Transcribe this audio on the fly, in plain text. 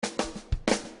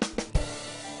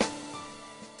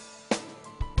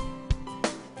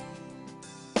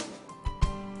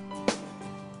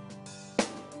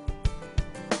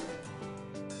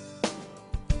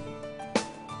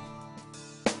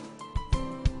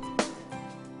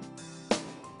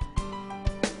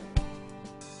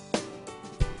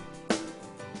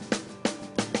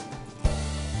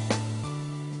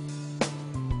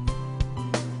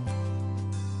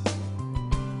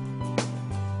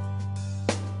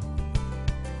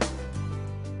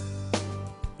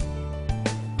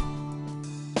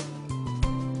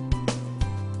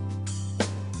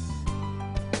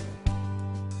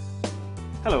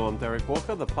Eric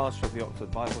Walker, the pastor of the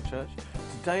Oxford Bible Church.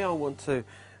 Today I want to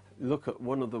look at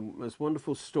one of the most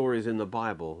wonderful stories in the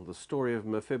Bible, the story of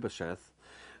Mephibosheth.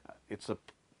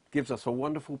 Gives us a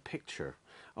wonderful picture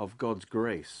of God's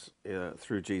grace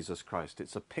through Jesus Christ.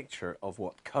 It's a picture of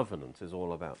what covenant is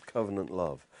all about, covenant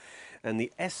love. And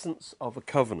the essence of a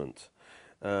covenant,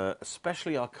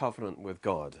 especially our covenant with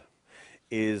God,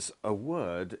 is a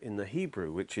word in the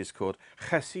Hebrew which is called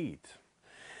chesed.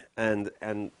 And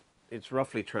it's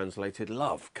roughly translated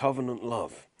love, covenant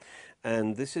love.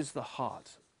 And this is the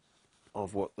heart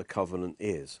of what the covenant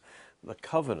is. The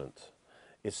covenant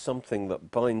is something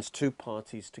that binds two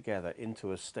parties together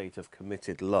into a state of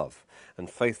committed love and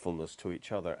faithfulness to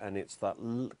each other. And it's that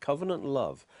covenant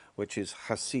love which is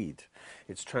chesed.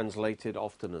 It's translated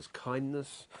often as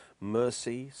kindness,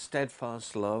 mercy,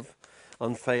 steadfast love,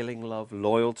 unfailing love,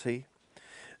 loyalty.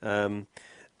 And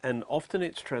often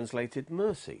it's translated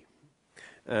mercy.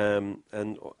 And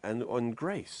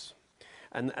grace.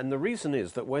 And the reason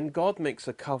is that when God makes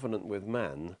a covenant with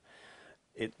man,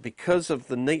 because of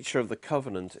the nature of the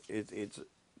covenant, that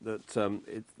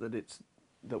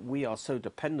we are so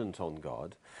dependent on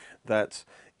God that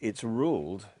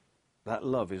that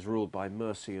love is ruled by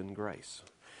mercy and grace.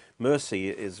 Mercy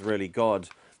is really God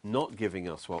not giving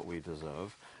us what we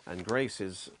deserve, and grace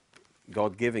is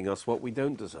God giving us what we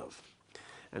don't deserve.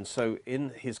 And so in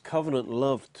his covenant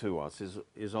love to us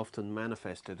is often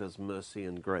manifested as mercy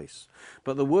and grace.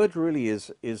 But the word really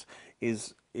is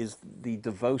the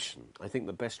devotion. I think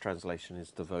the best translation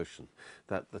is devotion.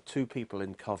 That the two people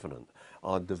in covenant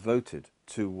are devoted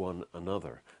to one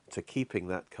another, to keeping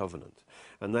that covenant.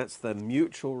 And that's the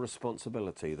mutual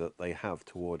responsibility that they have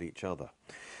toward each other,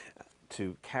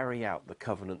 to carry out the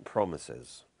covenant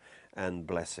promises and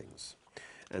blessings.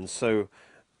 And so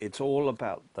it's all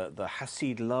about the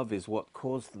chesed love is what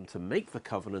caused them to make the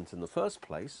covenant in the first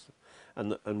place.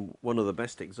 And one of the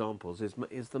best examples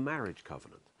is the marriage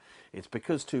covenant. It's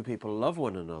because two people love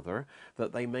one another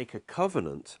that they make a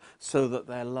covenant so that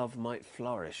their love might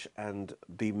flourish and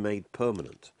be made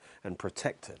permanent and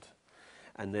protected.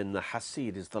 And then the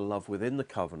chesed is the love within the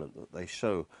covenant that they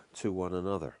show to one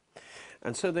another.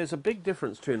 And so there's a big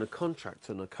difference between a contract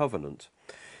and a covenant.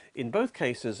 In both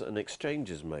cases, an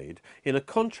exchange is made. In a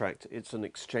contract, it's an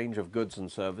exchange of goods and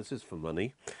services for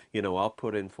money. You know, I'll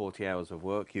put in 40 hours of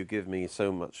work, you give me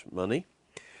so much money.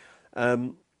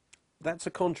 That's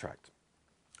a contract.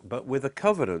 But with a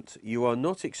covenant, you are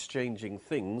not exchanging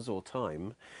things or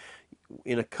time.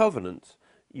 In a covenant,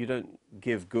 you don't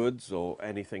give goods or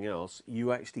anything else.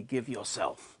 You actually give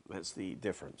yourself. That's the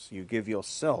difference. You give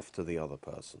yourself to the other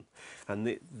person.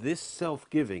 And this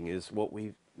self-giving is what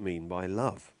we mean by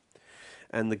love.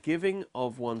 And the giving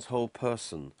of one's whole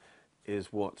person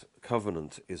is what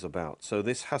covenant is about. So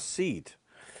this chesed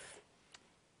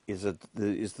is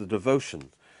the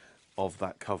devotion of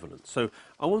that covenant. So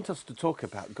I want us to talk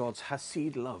about God's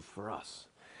chesed love for us,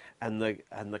 and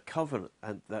the covenant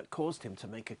that caused him to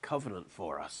make a covenant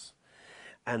for us,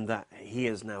 and that he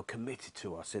is now committed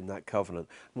to us in that covenant.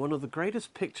 One of the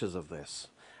greatest pictures of this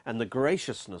and the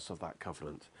graciousness of that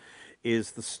covenant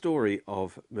is the story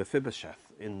of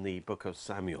Mephibosheth in the book of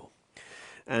Samuel.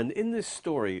 And in this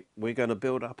story, we're going to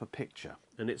build up a picture.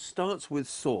 And it starts with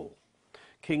Saul,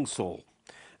 King Saul.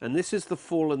 And this is the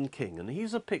fallen king. And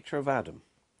he's a picture of Adam.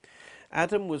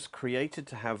 Adam was created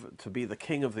to be the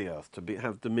king of the earth,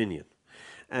 have dominion.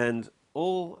 And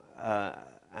all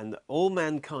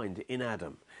mankind in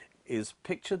Adam is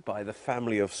pictured by the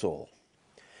family of Saul.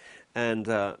 And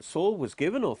Saul was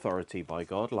given authority by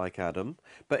God like Adam,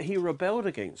 but he rebelled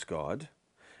against God,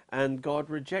 and God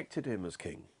rejected him as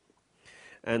king.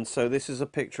 And so this is a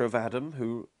picture of Adam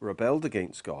who rebelled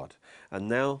against God, and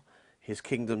now his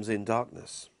kingdom's in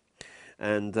darkness.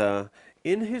 And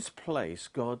in his place,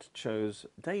 God chose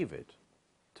David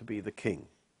to be the king.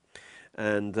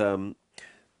 And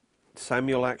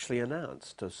Samuel actually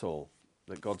announced to Saul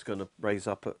that God's going to raise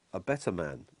up a better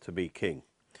man to be king.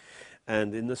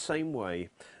 And in the same way,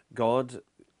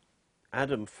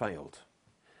 Adam failed.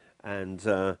 And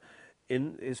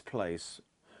in his place,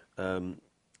 the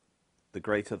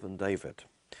greater than David,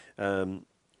 God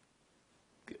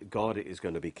is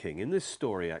going to be king. In this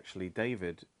story, actually,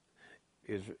 David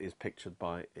is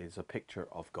a picture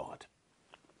of God.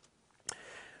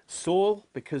 Saul,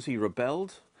 because he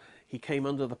rebelled, he came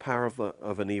under the power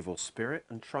of an evil spirit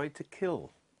and tried to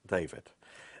kill David.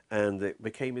 And it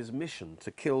became his mission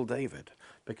to kill David,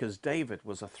 because David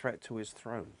was a threat to his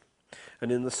throne.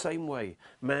 And in the same way,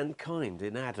 mankind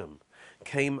in Adam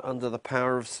came under the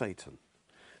power of Satan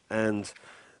and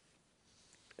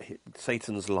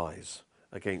Satan's lies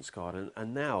against God.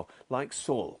 And now, like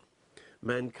Saul,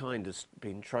 mankind has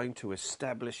been trying to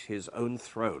establish his own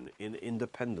throne in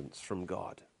independence from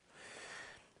God.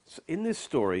 So in this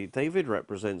story, David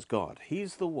represents God.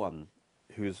 He's the one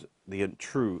who's the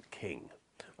true king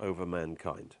over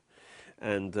mankind.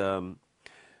 And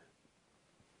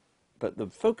but the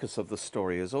focus of the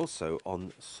story is also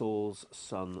on Saul's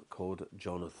son called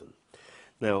Jonathan.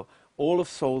 Now, all of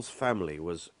Saul's family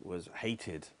was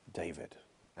hated David,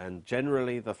 and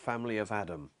generally the family of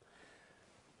Adam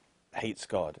hates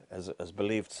God, as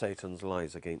believed Satan's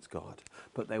lies against God.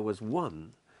 But there was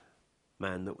one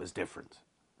man that was different,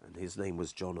 and his name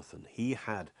was Jonathan. He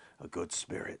had a good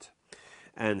spirit,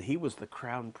 and he was the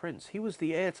crown prince. He was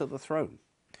the heir to the throne.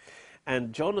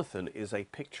 And Jonathan is a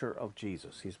picture of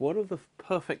Jesus. He's one of the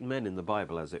perfect men in the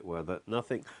Bible, as it were, that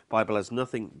Bible has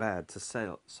nothing bad to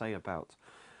say about.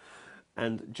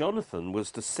 And Jonathan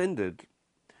was descended,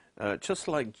 just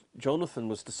like Jonathan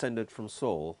was descended from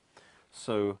Saul,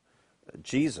 so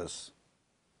Jesus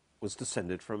was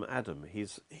descended from Adam.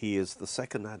 He is the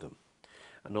second Adam.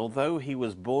 And although he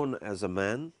was born as a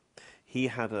man, he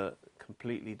had a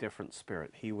completely different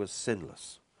spirit. He was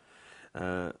sinless.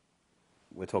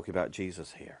 We're talking about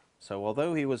Jesus here. So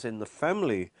although he was in the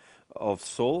family of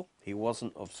Saul, he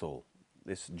wasn't of Saul.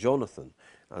 This Jonathan,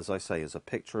 as I say, is a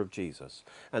picture of Jesus.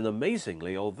 And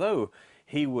amazingly, although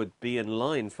he would be in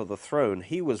line for the throne,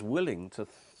 he was willing to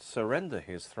surrender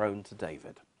his throne to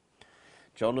David.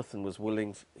 Jonathan was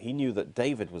willing, he knew that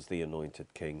David was the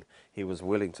anointed king. He was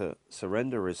willing to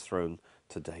surrender his throne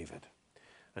to David.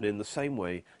 And in the same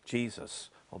way, Jesus,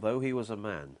 although he was a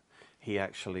man, he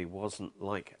actually wasn't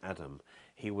like Adam.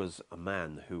 He was a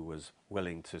man who was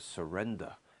willing to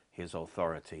surrender his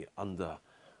authority under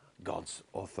God's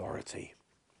authority.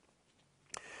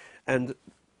 And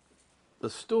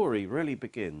the story really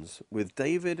begins with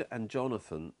David and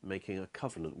Jonathan making a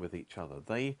covenant with each other.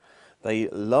 They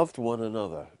loved one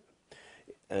another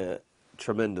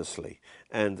tremendously.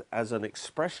 And as an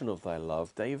expression of their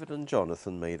love, David and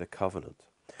Jonathan made a covenant.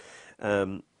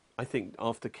 I think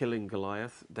after killing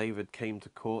Goliath, David came to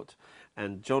court,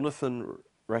 and Jonathan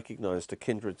recognized a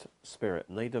kindred spirit,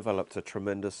 and they developed a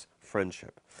tremendous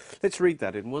friendship. Let's read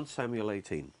that in 1 Samuel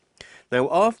 18. Now,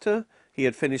 after he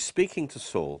had finished speaking to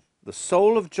Saul, the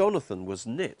soul of Jonathan was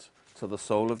knit to the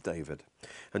soul of David,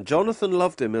 and Jonathan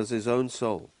loved him as his own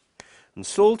soul. And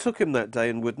Saul took him that day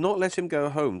and would not let him go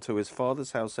home to his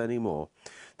father's house any more.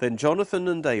 Then Jonathan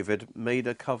and David made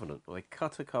a covenant, or they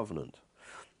cut a covenant,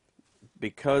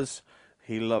 because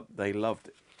they loved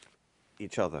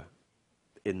each other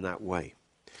in that way.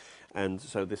 And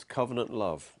so this covenant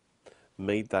love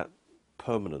made that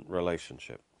permanent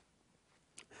relationship.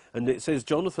 And it says,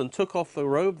 Jonathan took off the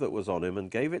robe that was on him and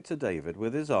gave it to David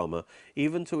with his armor,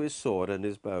 even to his sword and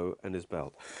his bow and his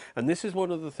belt. And this is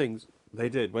one of the things they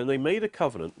did. When they made a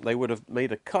covenant, they would have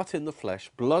made a cut in the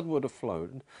flesh, blood would have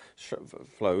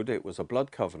flowed. It was a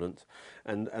blood covenant,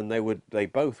 and they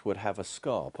both would have a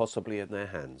scar, possibly in their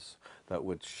hands, that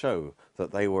would show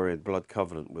that they were in blood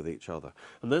covenant with each other.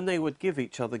 And then they would give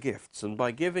each other gifts, and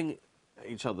by giving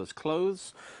each other's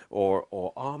clothes or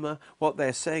armor, what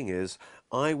they're saying is,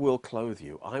 I will clothe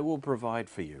you, I will provide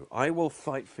for you, I will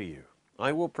fight for you,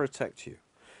 I will protect you.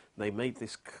 They made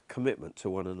this commitment to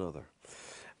one another.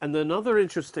 And another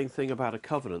interesting thing about a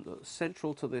covenant that's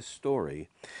central to this story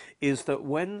is that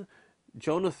when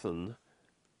Jonathan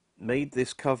made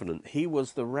this covenant, he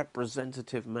was the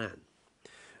representative man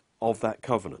of that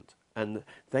covenant, and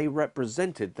they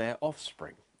represented their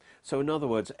offspring. So in other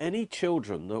words, any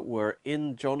children that were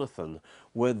in Jonathan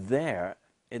were there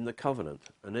in the covenant,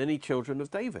 and any children of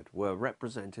David were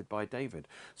represented by David.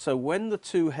 So when the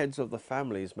two heads of the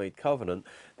families made covenant,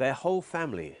 their whole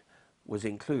family was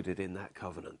included in that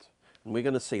covenant. And we're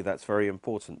going to see that's very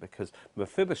important, because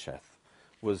Mephibosheth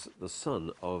was the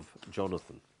son of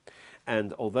Jonathan.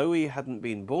 And although he hadn't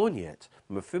been born yet,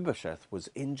 Mephibosheth was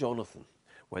in Jonathan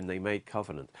when they made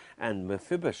covenant. And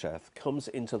Mephibosheth comes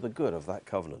into the good of that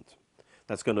covenant.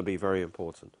 That's going to be very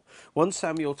important. 1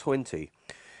 Samuel 20,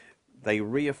 they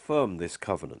reaffirm this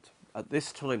covenant. At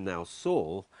this time now,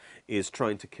 Saul is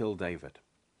trying to kill David.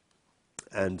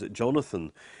 And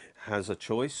Jonathan has a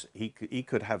choice. He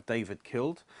could have David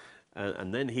killed,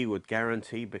 and then he would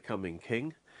guarantee becoming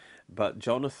king. But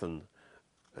Jonathan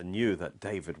knew that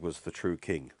David was the true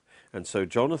king. And so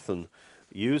Jonathan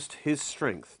used his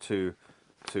strength to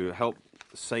help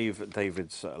save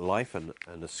David's life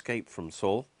and escape from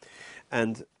Saul.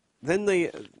 And then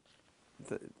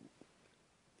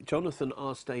Jonathan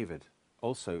asked David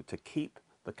also to keep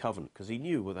the covenant, because he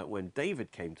knew that when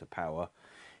David came to power,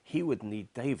 he would need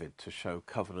David to show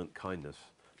covenant kindness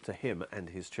to him and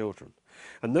his children.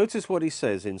 And notice what he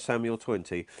says in Samuel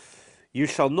 20. You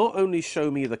shall not only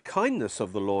show me the kindness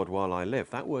of the Lord while I live.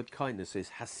 That word kindness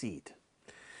is hasid,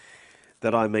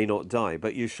 that I may not die.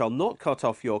 But you shall not cut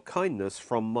off your kindness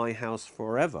from my house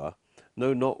forever.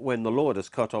 No, not when the Lord has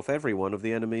cut off every one of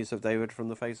the enemies of David from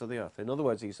the face of the earth. In other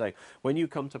words, he's saying, when you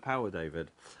come to power,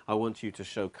 David, I want you to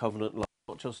show covenant love,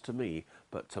 not just to me,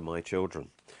 but to my children.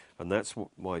 And that's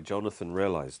why Jonathan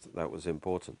realized that was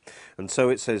important. And so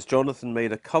it says, Jonathan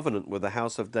made a covenant with the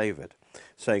house of David,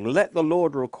 saying, let the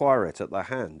Lord require it at the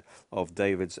hand of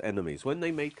David's enemies. When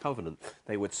they made covenant,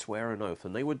 they would swear an oath,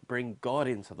 and they would bring God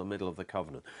into the middle of the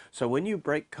covenant. So when you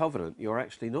break covenant, you're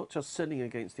actually not just sinning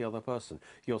against the other person,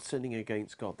 you're sinning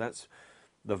against God. That's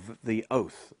the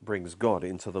oath brings God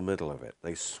into the middle of it.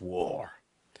 They swore.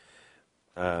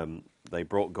 They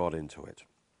brought God into it.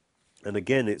 And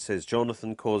again it says,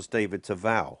 Jonathan caused David to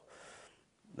vow.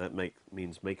 That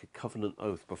means make a covenant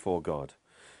oath before God,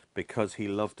 because he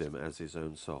loved him as his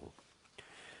own soul.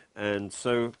 And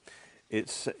so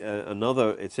it's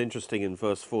it's interesting in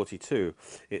verse 42,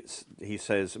 he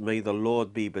says, may the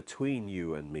Lord be between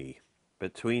you and me,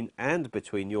 between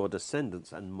your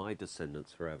descendants and my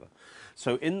descendants forever.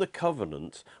 So in the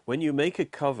covenant, when you make a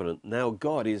covenant, now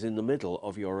God is in the middle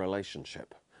of your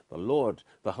relationship. The Lord,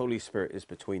 the Holy Spirit, is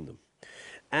between them.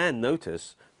 And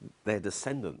notice, their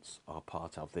descendants are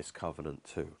part of this covenant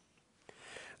too.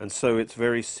 And so it's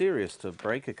very serious to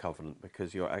break a covenant,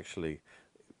 because you're actually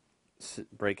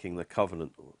breaking the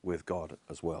covenant with God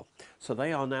as well. So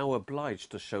they are now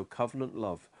obliged to show covenant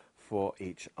love for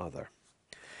each other.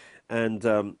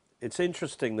 And it's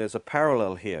interesting, there's a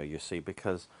parallel here, you see,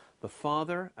 because the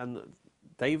father and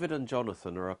David and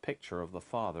Jonathan are a picture of the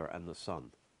Father and the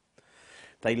Son.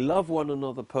 They love one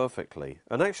another perfectly.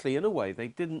 And actually, in a way, they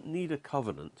didn't need a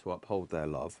covenant to uphold their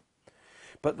love.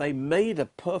 But they made a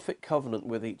perfect covenant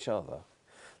with each other,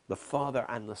 the Father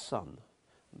and the Son.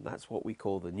 And that's what we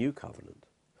call the new covenant.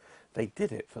 They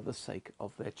did it for the sake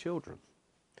of their children,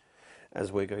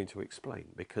 as we're going to explain.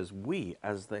 Because we,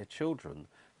 as their children,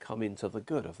 come into the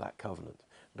good of that covenant.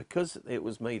 Because it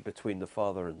was made between the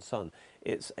Father and Son,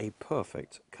 it's a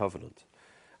perfect covenant.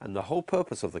 And the whole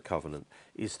purpose of the covenant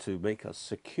is to make us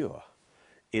secure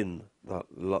in the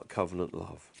covenant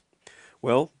love.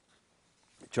 Well,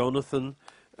 Jonathan,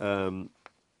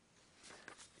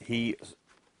 he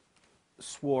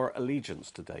swore allegiance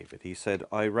to David. He said,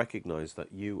 I recognize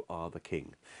that you are the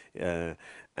king.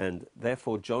 And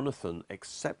therefore Jonathan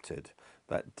accepted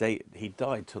that he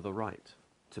died to the right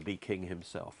to be king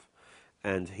himself.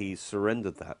 And he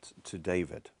surrendered that to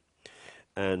David.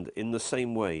 And in the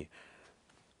same way,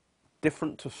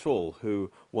 different to Saul, who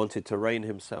wanted to reign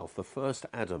himself, the first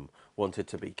Adam wanted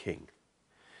to be king.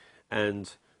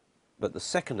 But the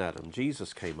second Adam,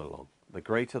 Jesus, came along, the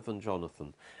greater than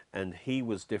Jonathan, and he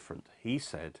was different. He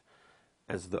said,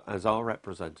 as our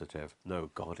representative, no,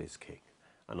 God is king.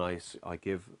 And I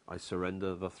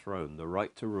surrender the throne, the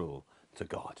right to rule, to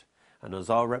God. And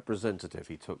as our representative,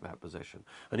 he took that position.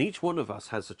 And each one of us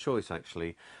has a choice,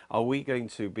 actually. Are we going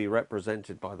to be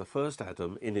represented by the first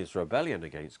Adam in his rebellion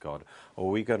against God? Or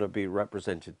are we going to be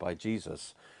represented by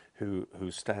Jesus, who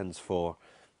stands for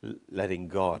letting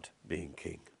God being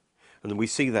king? And we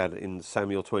see that in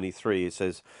Samuel 23.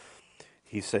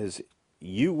 He says,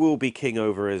 you will be king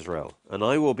over Israel, and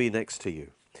I will be next to you.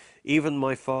 Even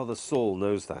my father Saul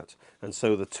knows that. And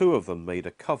so the two of them made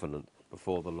a covenant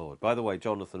before the Lord. By the way,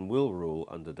 Jonathan will rule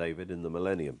under David in the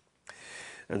millennium.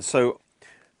 And so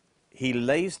he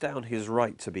lays down his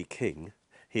right to be king.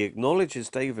 He acknowledges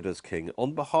David as king.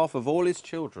 On behalf of all his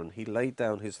children, he laid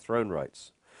down his throne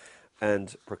rights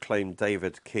and proclaimed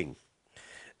David king.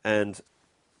 And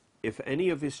if any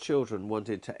of his children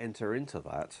wanted to enter into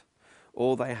that,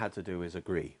 all they had to do is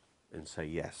agree and say,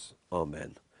 yes,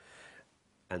 amen.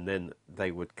 And then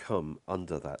they would come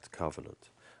under that covenant.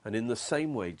 And in the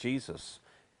same way, Jesus,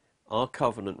 our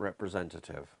covenant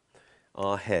representative,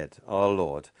 our head, our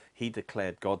Lord, he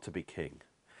declared God to be king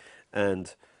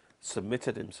and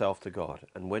submitted himself to God.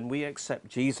 And when we accept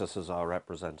Jesus as our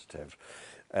representative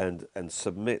and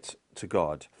submit to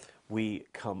God, we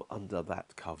come under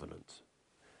that covenant.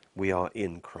 We are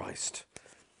in Christ.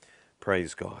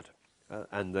 Praise God.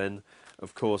 And then,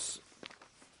 of course,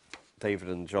 David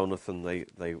and Jonathan,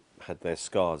 they had their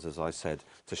scars, as I said,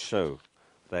 to show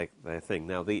their thing.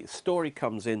 Now, the story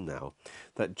comes in now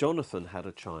that Jonathan had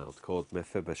a child called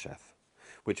Mephibosheth,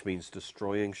 which means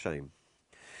destroying shame.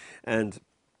 And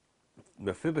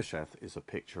Mephibosheth is a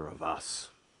picture of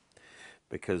us,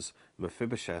 because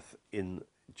Mephibosheth in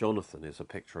Jonathan is a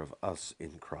picture of us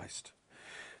in Christ.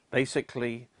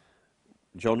 Basically,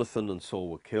 Jonathan and Saul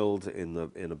were killed in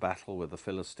a battle with the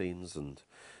Philistines, and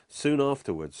soon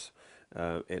afterwards,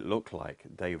 it looked like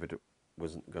David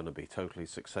wasn't going to be totally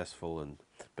successful and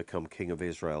become king of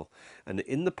Israel. And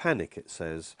in the panic, it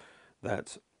says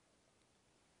that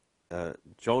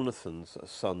Jonathan's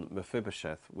son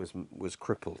Mephibosheth was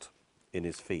crippled in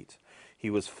his feet. He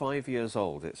was 5 years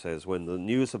old, it says, when the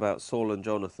news about Saul and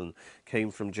Jonathan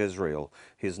came from Jezreel.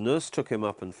 His nurse took him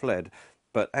up and fled,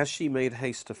 but as she made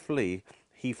haste to flee,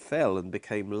 he fell and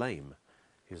became lame.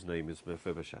 His name is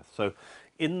Mephibosheth. So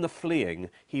in the fleeing,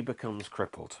 he becomes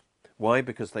crippled. Why?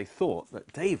 Because they thought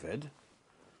that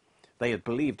they had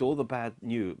believed all the bad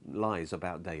lies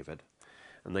about David,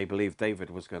 and they believed David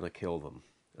was going to kill them.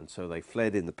 And so they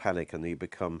fled in the panic, and he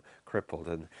become crippled.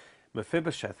 And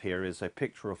Mephibosheth here is a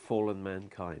picture of fallen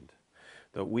mankind,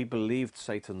 that we believed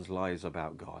Satan's lies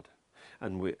about God,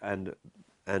 and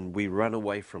we ran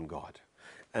away from God,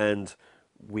 and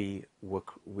we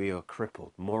are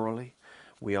crippled morally.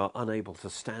 We are unable to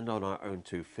stand on our own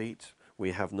 2 feet.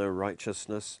 We have no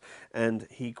righteousness. And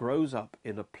he grows up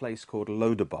in a place called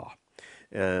Lodabar,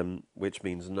 which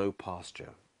means no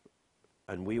pasture.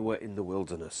 And we were in the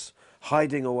wilderness,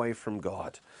 hiding away from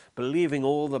God, believing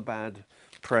all the bad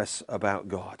press about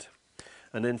God.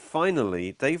 And then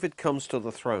finally, David comes to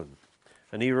the throne,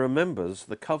 and he remembers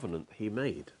the covenant he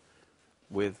made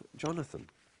with Jonathan.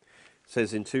 It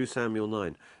says in 2 Samuel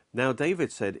 9, "Now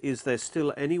David said, 'Is there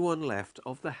still anyone left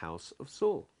of the house of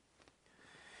Saul?'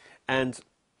 And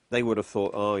they would have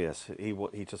thought, oh yes,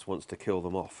 he just wants to kill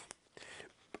them off.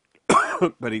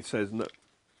 But he says, no,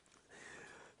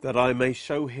 that I may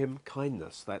show him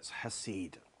kindness. That's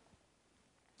Hasid.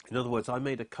 In other words, I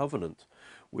made a covenant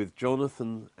with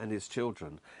Jonathan and his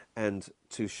children, and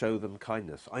to show them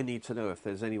kindness. I need to know if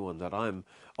there's anyone that I'm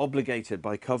obligated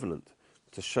by covenant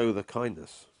to show the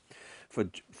kindness.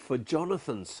 For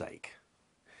Jonathan's sake.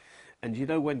 And you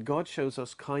know, when God shows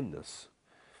us kindness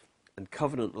and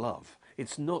covenant love,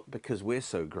 it's not because we're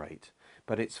so great,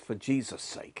 but it's for Jesus'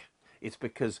 sake. It's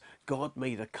because God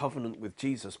made a covenant with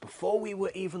Jesus before we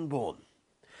were even born.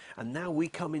 And now we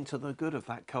come into the good of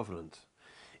that covenant.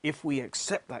 If we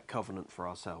accept that covenant for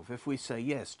ourselves, if we say,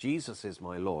 yes, Jesus is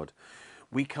my Lord,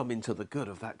 we come into the good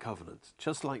of that covenant.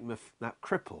 Just like that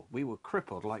cripple, we were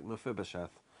crippled like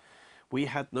Mephibosheth. We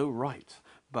had no right,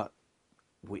 but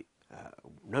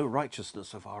no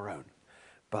righteousness of our own.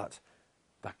 But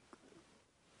that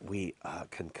we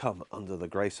can come under the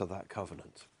grace of that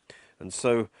covenant. And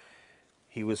so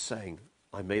he was saying,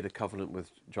 I made a covenant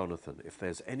with Jonathan. If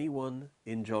there's anyone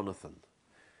in Jonathan,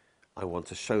 I want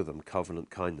to show them covenant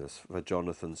kindness for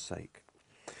Jonathan's sake.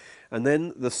 And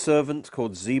then the servant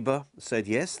called Ziba said,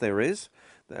 yes, there is.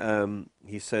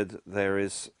 He said, there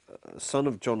is a son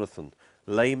of Jonathan,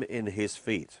 lame in his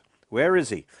feet. Where is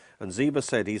he? And Ziba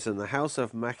said, he's in the house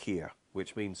of Machir,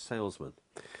 which means salesman.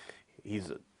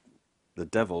 The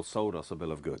devil sold us a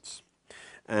bill of goods.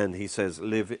 And he says, he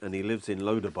lives in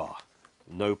Lodabar,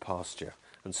 no pasture.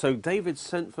 And so David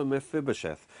sent for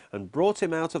Mephibosheth and brought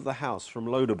him out of the house from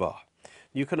Lodabar.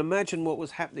 You can imagine what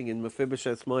was happening in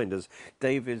Mephibosheth's mind as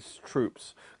David's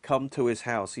troops come to his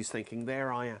house. He's thinking,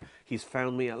 there I am. He's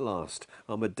found me at last.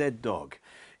 I'm a dead dog.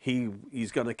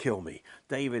 He's going to kill me.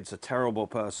 David's a terrible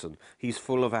person. He's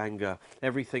full of anger.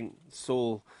 Everything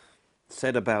Saul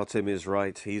said about him is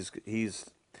right.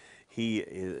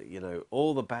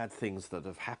 All the bad things that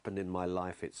have happened in my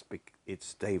life,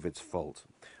 it's David's fault.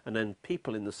 And then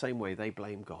people in the same way, they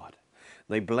blame God.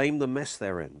 They blame the mess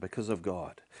they're in because of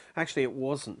God. Actually, it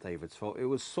wasn't David's fault. It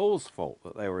was Saul's fault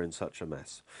that they were in such a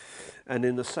mess. And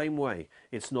in the same way,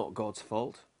 it's not God's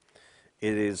fault.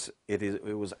 It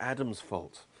was Adam's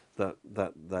fault that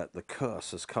the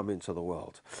curse has come into the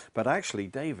world. But actually,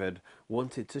 David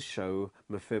wanted to show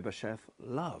Mephibosheth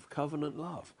love, covenant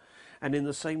love. And in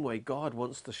the same way, God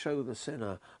wants to show the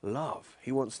sinner love.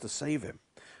 He wants to save him.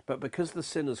 But because the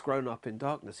sinner's grown up in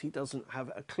darkness, he doesn't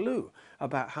have a clue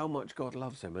about how much God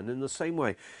loves him. And in the same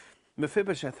way,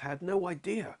 Mephibosheth had no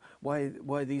idea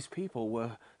why these people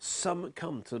were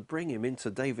come to bring him into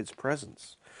David's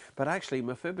presence. But actually,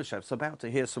 Mephibosheth's about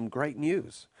to hear some great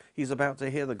news. He's about to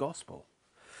hear the gospel.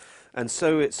 And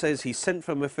so it says he sent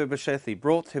for Mephibosheth, he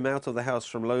brought him out of the house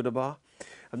from Lodabar.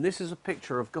 And this is a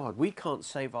picture of God. We can't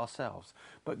save ourselves,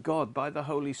 but God, by the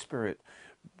Holy Spirit,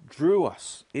 drew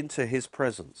us into his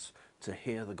presence to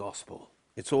hear the gospel.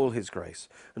 It's all his grace.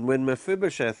 And when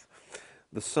Mephibosheth,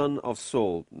 the son of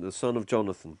Saul, the son of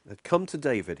Jonathan, had come to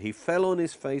David, he fell on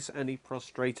his face and he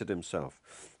prostrated himself.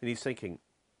 And he's thinking,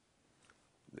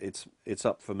 it's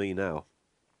up for me now.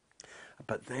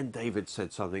 But then David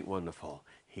said something wonderful.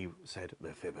 He said,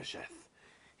 Mephibosheth.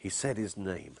 He said his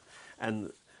name.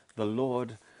 And the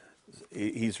Lord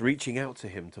He's reaching out to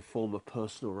him to form a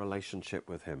personal relationship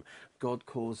with him. God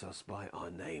calls us by our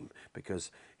name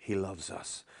because he loves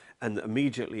us. And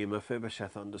immediately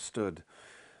Mephibosheth understood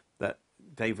that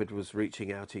David was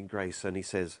reaching out in grace, and he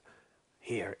says,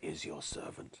 here is your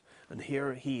servant. And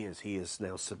here he is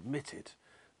now submitted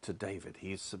to David.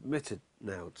 He is submitted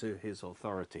now to his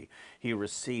authority. He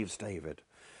receives David.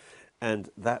 And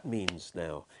that means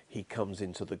now he comes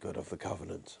into the good of the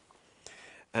covenant.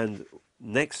 And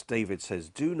next David says,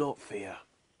 do not fear,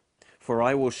 for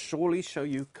I will surely show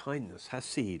you kindness,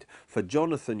 Hesed, for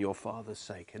Jonathan your father's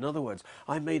sake. In other words,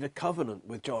 I made a covenant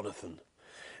with Jonathan.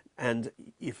 And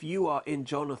if you are in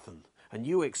Jonathan and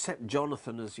you accept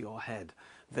Jonathan as your head,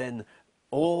 then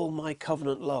all my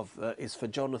covenant love that is for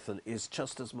Jonathan is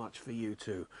just as much for you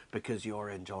too, because you're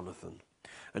in Jonathan.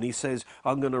 And he says,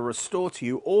 I'm going to restore to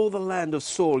you all the land of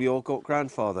Saul, your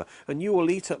grandfather, and you will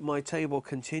eat at my table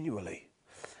continually.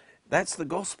 That's the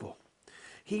gospel.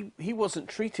 He wasn't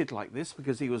treated like this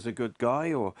because he was a good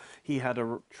guy or he had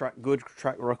a good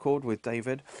track record with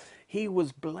David. He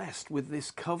was blessed with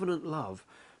this covenant love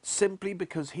simply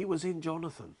because he was in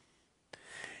Jonathan.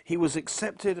 He was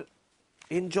accepted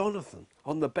in Jonathan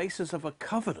on the basis of a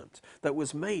covenant that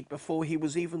was made before he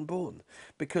was even born,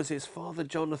 because his father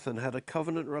Jonathan had a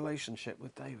covenant relationship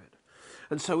with David.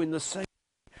 And so in the same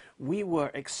way, we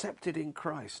were accepted in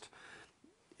Christ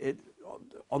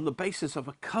on the basis of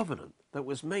a covenant that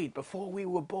was made before we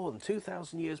were born,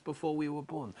 2,000 years before we were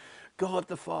born. God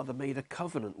the Father made a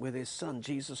covenant with his Son,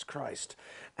 Jesus Christ,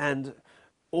 and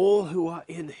all who are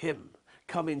in him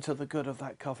come into the good of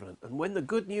that covenant. And when the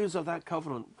good news of that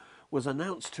covenant was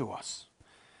announced to us,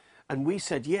 and we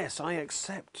said, yes, I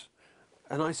accept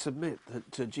and I submit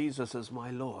to Jesus as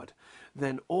my Lord,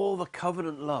 then all the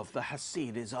covenant love, the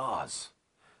Hesed, is ours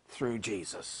through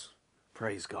Jesus.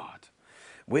 Praise God.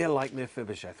 We're like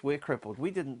Mephibosheth. We're crippled.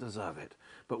 We didn't deserve it,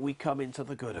 but we come into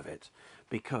the good of it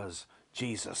because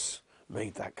Jesus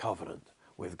made that covenant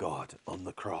with God on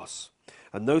the cross.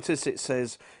 And notice it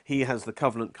says he has the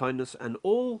covenant kindness, and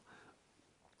all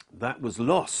that was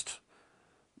lost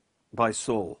by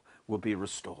Saul will be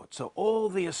restored. So all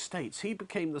the estates, he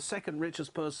became the second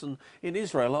richest person in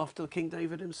Israel after King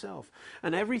David himself.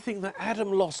 And everything that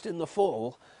Adam lost in the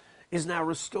fall is now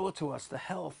restored to us. The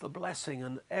health, the blessing,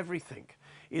 and everything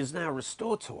is now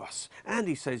restored to us. And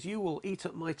he says, you will eat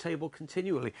at my table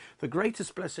continually. The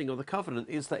greatest blessing of the covenant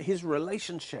is that his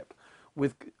relationship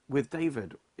with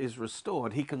David is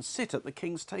restored. He can sit at the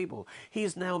king's table. He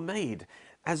is now made,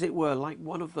 as it were, like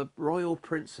one of the royal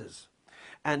princes.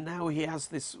 And now he has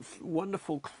this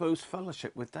wonderful close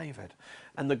fellowship with David.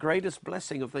 And the greatest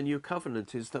blessing of the new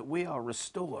covenant is that we are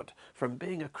restored from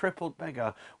being a crippled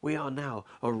beggar. We are now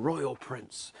a royal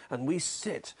prince, and we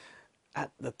sit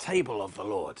at the table of the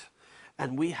Lord,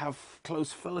 and we have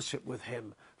close fellowship with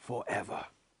him forever.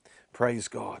 Praise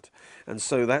God. And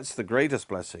so that's the greatest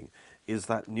blessing, is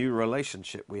that new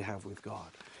relationship we have with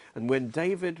God. And when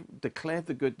David declared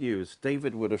the good news,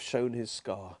 David would have shown his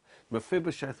scar.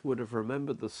 Mephibosheth would have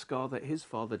remembered the scar that his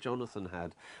father Jonathan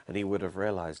had, and he would have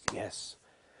realized, yes,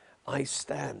 I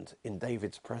stand in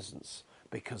David's presence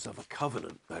because of a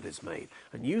covenant that is made.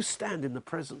 And you stand in the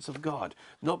presence of God,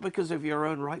 not because of your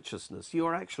own righteousness. You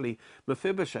are actually,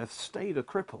 Mephibosheth stayed a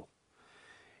cripple.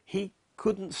 He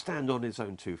couldn't stand on his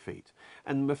own 2 feet.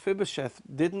 And Mephibosheth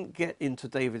didn't get into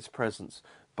David's presence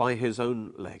by his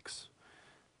own legs,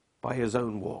 by his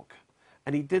own walk.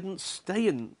 And he didn't stay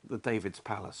in the David's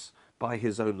palace by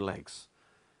his own legs.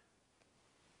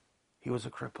 He was a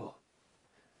cripple.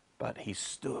 But he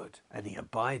stood and he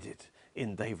abided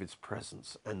in David's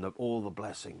presence and all the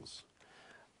blessings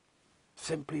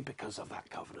simply because of that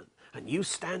covenant. And you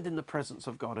stand in the presence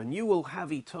of God, and you will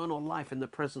have eternal life in the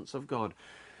presence of God,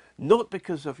 not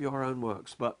because of your own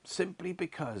works, but simply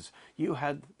because you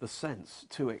had the sense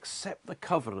to accept the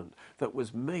covenant that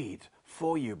was made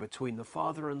for you between the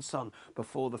Father and Son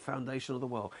before the foundation of the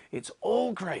world. It's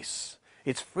all grace.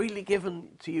 It's freely given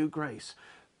to you, grace,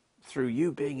 through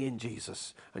you being in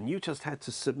Jesus. And you just had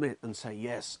to submit and say,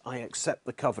 yes, I accept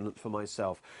the covenant for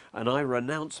myself, and I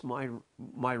renounce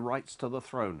my rights to the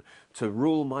throne to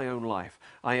rule my own life.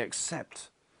 I accept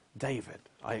David.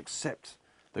 I accept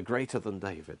the greater than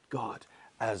David, God,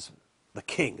 as the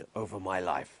king over my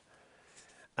life.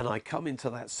 And I come into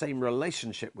that same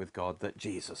relationship with God that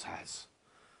Jesus has.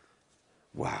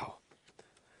 Wow.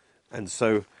 And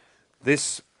so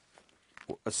this,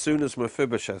 as soon as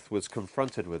Mephibosheth was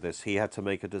confronted with this, he had to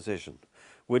make a decision.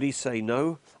 Would he say,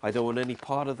 no, I don't want any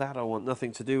part of that. I want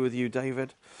nothing to do with you,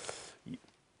 David.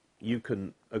 You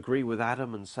can agree with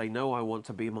Adam and say, no, I want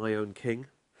to be my own king.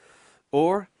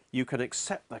 Or you can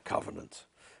accept the covenant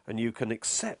and you can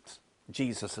accept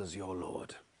Jesus as your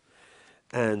Lord.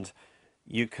 And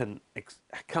you can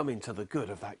come into the good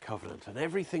of that covenant, and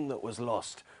everything that was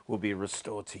lost will be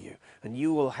restored to you, and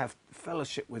you will have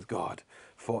fellowship with God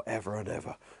forever and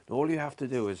ever. And all you have to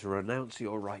do is renounce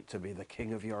your right to be the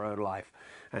king of your own life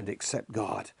and accept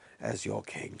God as your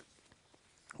king.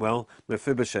 Well,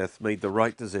 Mephibosheth made the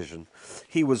right decision.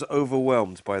 He was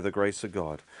overwhelmed by the grace of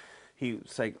God. He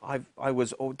was saying, I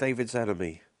was David's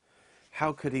enemy.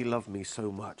 How could he love me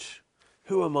so much?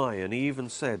 Who am I? And he even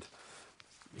said,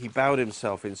 he bowed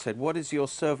himself and said, what is your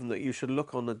servant that you should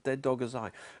look on a dead dog as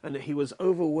I? And he was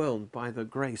overwhelmed by the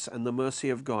grace and the mercy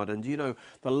of God. And you know,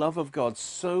 the love of God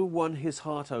so won his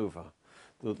heart over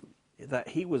that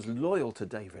he was loyal to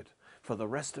David for the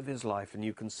rest of his life. And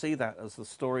you can see that as the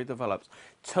story develops,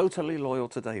 totally loyal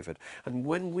to David. And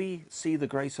when we see the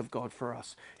grace of God for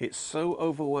us, it so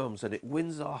overwhelms and it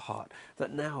wins our heart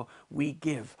that now we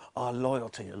give our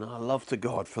loyalty and our love to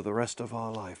God for the rest of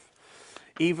our life.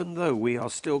 Even though we are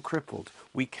still crippled,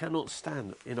 we cannot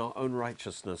stand in our own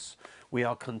righteousness. We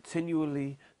are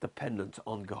continually dependent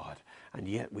on God, and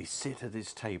yet we sit at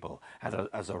his table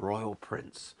as a royal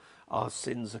prince. Our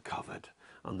sins are covered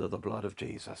under the blood of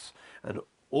Jesus, and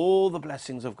all the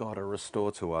blessings of God are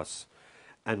restored to us,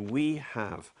 and we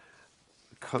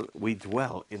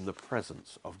dwell in the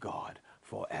presence of God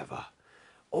forever,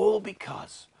 all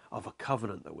because of a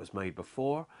covenant that was made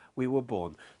before we were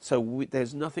born. So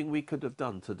there's nothing we could have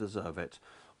done to deserve it.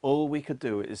 All we could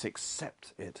do is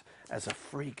accept it as a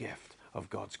free gift of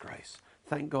God's grace.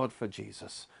 Thank God for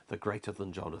Jesus, the greater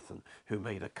than Jonathan, who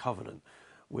made a covenant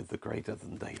with the greater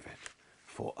than David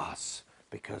for us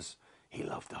because he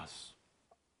loved us.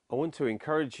 I want to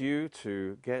encourage you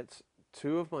to get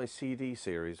 2 of my CD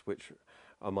series, which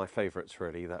are my favorites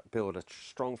really, that build a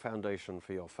strong foundation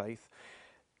for your faith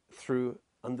through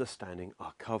understanding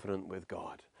our covenant with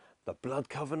God, the blood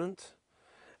covenant,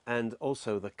 and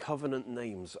also the covenant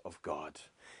names of God.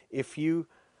 If you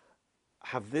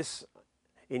have this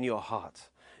in your heart,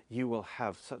 you will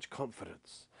have such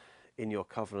confidence in your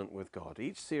covenant with God.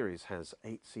 Each series has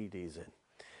 8 CDs in,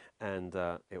 and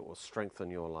it will strengthen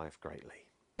your life greatly.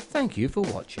 Thank you for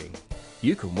watching.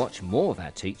 You can watch more of our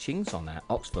teachings on our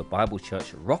Oxford Bible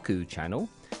Church Roku channel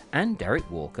and Derek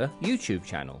Walker YouTube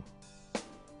channel.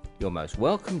 You're most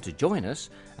welcome to join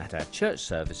us at our church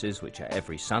services, which are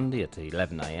every Sunday at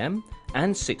 11 AM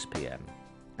and 6 PM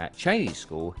at Cheney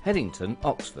School, Headington,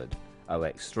 Oxford,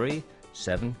 OX3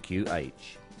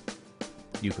 7QH.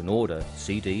 You can order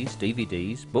CDs,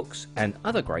 DVDs, books and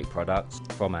other great products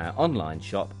from our online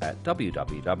shop at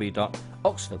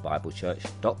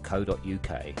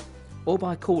www.oxfordbiblechurch.co.uk or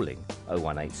by calling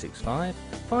 01865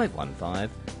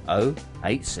 515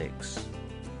 086.